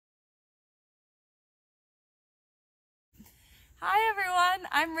Hi everyone,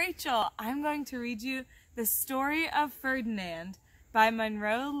 I'm Rachel. I'm going to read you The Story of Ferdinand by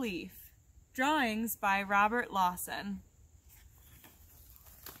Munro Leaf. Drawings by Robert Lawson.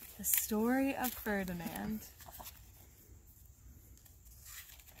 The Story of Ferdinand.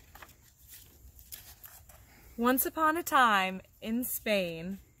 Once upon a time in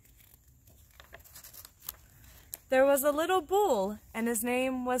Spain, there was a little bull and his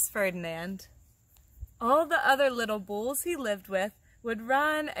name was Ferdinand. All the other little bulls he lived with would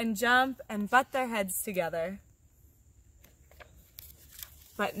run and jump and butt their heads together.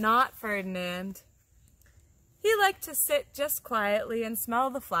 But not Ferdinand. He liked to sit just quietly and smell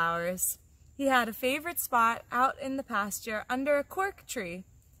the flowers. He had a favorite spot out in the pasture under a cork tree.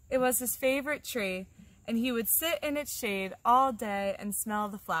 It was his favorite tree, and he would sit in its shade all day and smell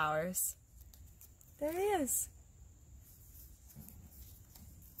the flowers. There he is.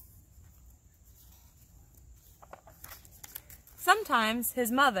 Sometimes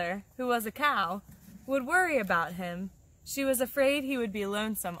his mother, who was a cow, would worry about him. She was afraid he would be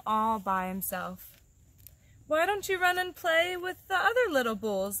lonesome all by himself. "Why don't you run and play with the other little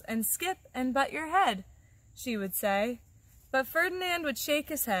bulls and skip and butt your head?" she would say. But Ferdinand would shake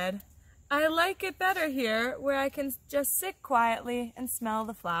his head. "I like it better here where I can just sit quietly and smell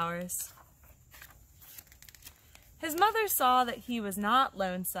the flowers." His mother saw that he was not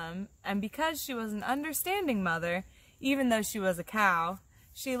lonesome, and because she was an understanding mother, even though she was a cow,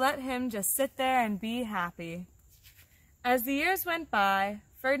 she let him just sit there and be happy. As the years went by,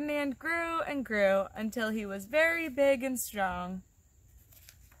 Ferdinand grew and grew until he was very big and strong.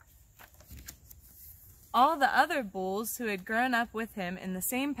 All the other bulls who had grown up with him in the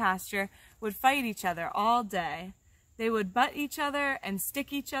same pasture would fight each other all day. They would butt each other and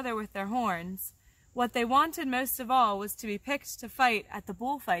stick each other with their horns. What they wanted most of all was to be picked to fight at the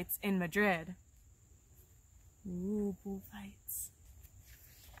bullfights in Madrid. Ooh, bullfights.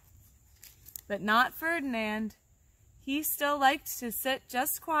 But not Ferdinand. He still liked to sit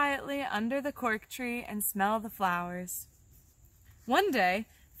just quietly under the cork tree and smell the flowers. One day,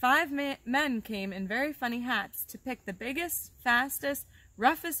 5 men came in very funny hats to pick the biggest, fastest,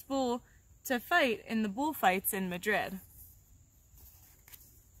 roughest bull to fight in the bullfights in Madrid.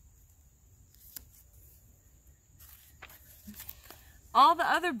 All the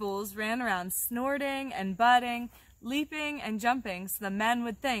other bulls ran around snorting and butting, leaping and jumping so the men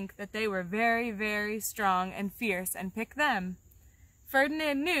would think that they were very, very strong and fierce and pick them.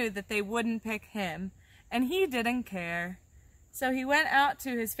 Ferdinand knew that they wouldn't pick him, and he didn't care. So he went out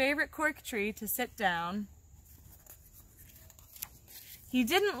to his favorite cork tree to sit down. He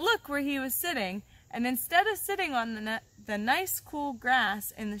didn't look where he was sitting, and instead of sitting on the nice cool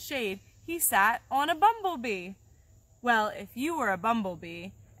grass in the shade, he sat on a bumblebee. Well, if you were a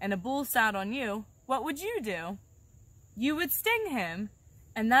bumblebee and a bull sat on you, what would you do? You would sting him,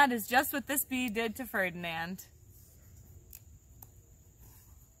 and that is just what this bee did to Ferdinand.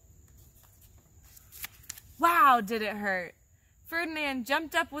 Wow, did it hurt! Ferdinand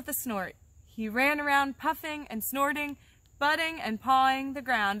jumped up with a snort. He ran around puffing and snorting, butting and pawing the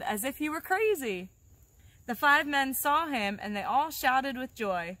ground as if he were crazy. The 5 men saw him, and they all shouted with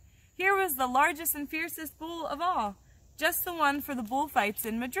joy. Here was the largest and fiercest bull of all. Just the one for the bullfights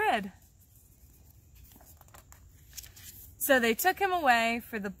in Madrid. So they took him away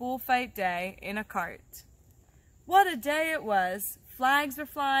for the bullfight day in a cart. What a day it was! Flags were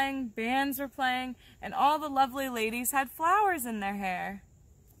flying, bands were playing, and all the lovely ladies had flowers in their hair.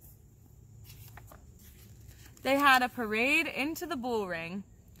 They had a parade into the bull ring.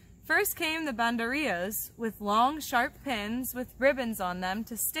 First came the banderillas with long, sharp pins with ribbons on them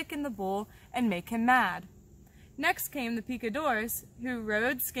to stick in the bull and make him mad. Next came the picadors, who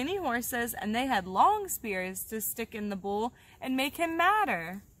rode skinny horses, and they had long spears to stick in the bull and make him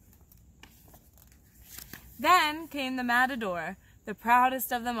madder. Then came the matador, the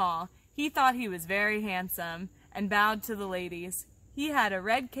proudest of them all. He thought he was very handsome, and bowed to the ladies. He had a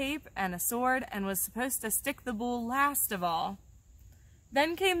red cape and a sword, and was supposed to stick the bull last of all.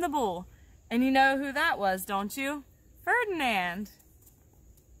 Then came the bull, and you know who that was, don't you? Ferdinand!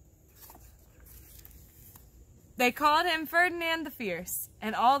 They called him Ferdinand the Fierce,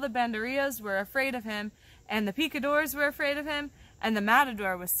 and all the banderillas were afraid of him, and the picadors were afraid of him, and the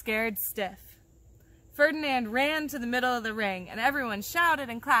matador was scared stiff. Ferdinand ran to the middle of the ring, and everyone shouted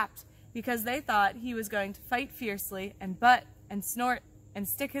and clapped because they thought he was going to fight fiercely and butt and snort and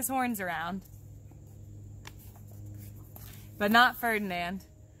stick his horns around. But not Ferdinand.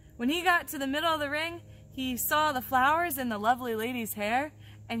 When he got to the middle of the ring, he saw the flowers in the lovely lady's hair,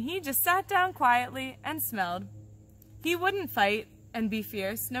 and he just sat down quietly and smelled. He wouldn't fight and be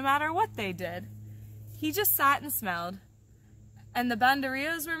fierce no matter what they did. He just sat and smelled. And the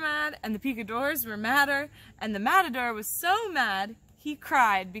banderillos were mad, and the picadors were madder, and the matador was so mad he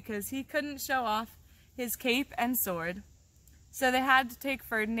cried because he couldn't show off his cape and sword. So they had to take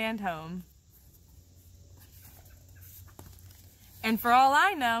Ferdinand home. And for all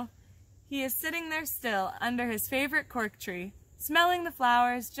I know, he is sitting there still under his favorite cork tree, smelling the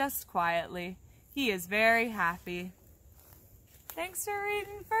flowers just quietly. He is very happy. Thanks for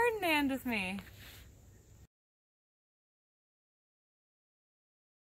reading Ferdinand with me.